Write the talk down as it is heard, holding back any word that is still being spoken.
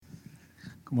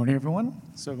Good morning, everyone.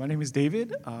 So my name is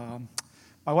David.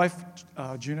 My wife,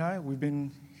 June and I, we've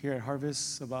been here at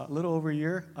Harvest about a little over a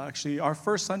year. Actually, our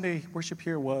first Sunday worship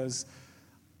here was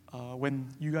when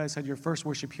you guys had your first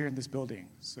worship here in this building.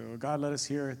 So God led us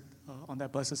here on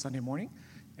that blessed Sunday morning,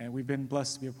 and we've been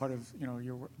blessed to be a part of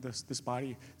this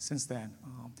body since then.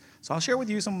 So I'll share with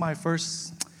you some of my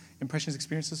first impressions,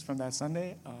 experiences from that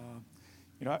Sunday.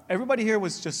 Everybody here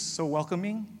was just so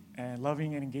welcoming and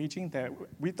loving and engaging that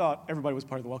we thought everybody was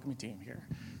part of the welcoming team here.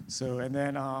 So, and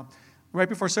then right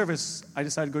before service, I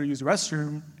decided to go to use the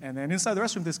restroom, and then inside the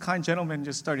restroom, this kind gentleman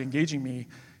just started engaging me,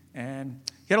 and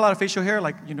he had a lot of facial hair,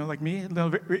 like me.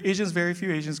 Asians, very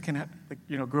few Asians can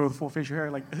grow the full facial hair,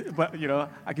 but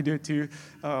I can do it too.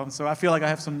 So I feel like I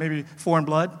have some maybe foreign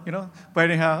blood,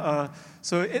 But anyhow,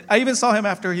 I even saw him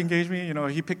after he engaged me.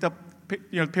 He picked up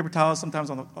paper towels sometimes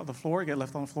on the floor, get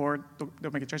left on the floor,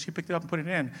 don't make it trash. He picked it up and put it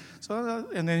in. So,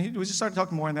 and then we just started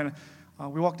talking more, and then I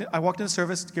walked into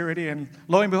service to get ready, and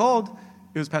lo and behold,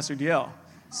 it was Pastor DL.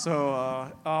 So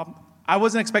I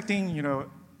wasn't expecting,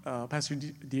 Pastor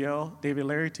DL, David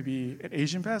Larry, to be an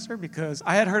Asian pastor, because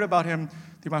I had heard about him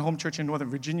through my home church in Northern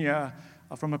Virginia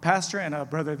from a pastor and a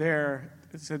brother there.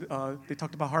 Said they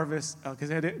talked about Harvest because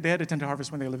they had attended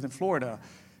Harvest when they lived in Florida.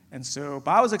 And so,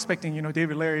 but I was expecting,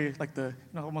 David Larry, like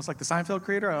almost like the Seinfeld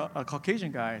creator, a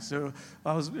Caucasian guy. So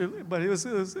but it was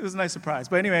a nice surprise.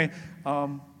 But anyway,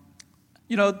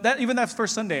 that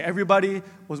first Sunday, everybody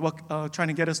was trying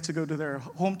to get us to go to their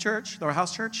home church, their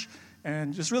house church,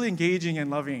 and just really engaging and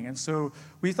loving. And so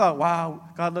we thought, wow,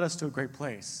 God led us to a great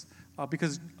place,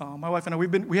 because my wife and I,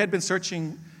 we had been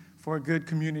searching for a good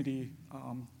community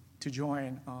to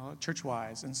join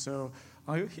church-wise, and so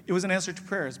it was an answer to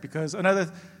prayers, because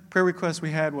another prayer request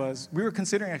we had was we were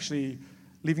considering actually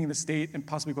leaving the state and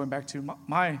possibly going back to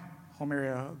my home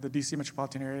area, the D.C.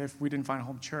 metropolitan area, if we didn't find a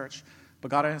home church.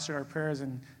 But God answered our prayers,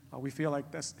 and we feel like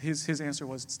his answer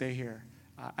was, stay here.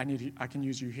 I can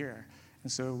use you here.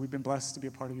 And so we've been blessed to be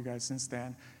a part of you guys since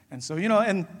then. And so,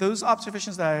 and those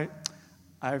observations that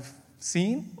I've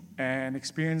seen and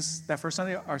experienced that first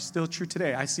Sunday are still true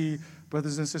today. I see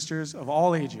brothers and sisters of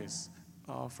all ages,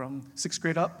 from 6th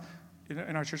grade up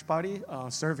in our church body,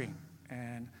 serving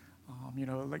and,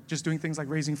 just doing things like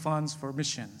raising funds for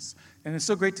missions. And it's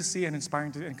so great to see, and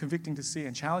inspiring and convicting to see,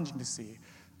 and challenging to see,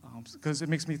 because it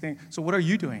makes me think, so what are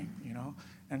you doing,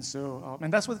 And so,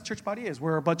 and that's what the church body is.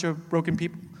 We're a bunch of broken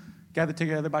people gathered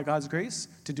together by God's grace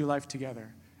to do life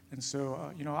together. And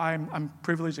so, I'm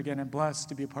privileged again and blessed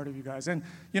to be a part of you guys. And,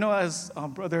 as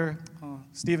Brother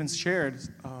Stevens shared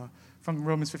from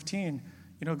Romans 15,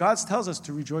 God tells us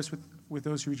to rejoice with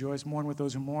those who rejoice, mourn with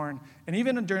those who mourn. And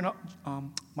even during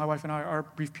my wife and I, our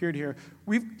brief period here,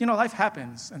 life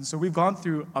happens. And so we've gone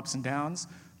through ups and downs,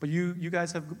 but you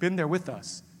guys have been there with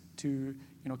us to,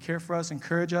 care for us,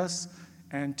 encourage us,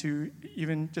 and to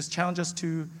even just challenge us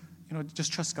to,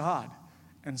 just trust God.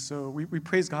 And so we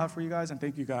praise God for you guys and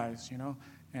thank you guys,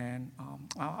 And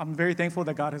I'm very thankful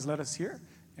that God has led us here,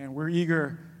 and we're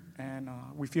eager, and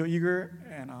we feel eager,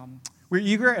 and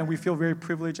we feel very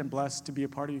privileged and blessed to be a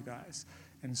part of you guys.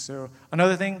 And so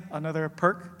another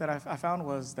perk that I found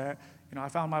was that, I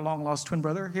found my long-lost twin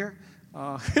brother here.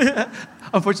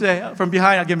 Unfortunately, from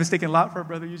behind, I get mistaken a lot for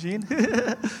Brother Eugene.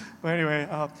 But anyway,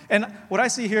 and what I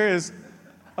see here is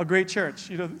a great church,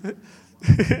 the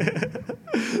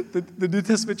New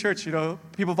Testament church,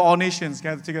 people of all nations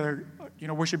gathered together,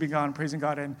 worshiping God, praising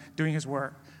God, and doing His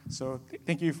work. So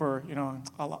thank you for,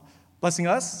 blessing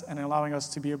us and allowing us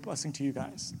to be a blessing to you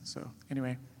guys. So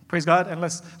anyway, praise God, and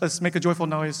let's make a joyful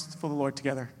noise for the Lord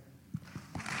together.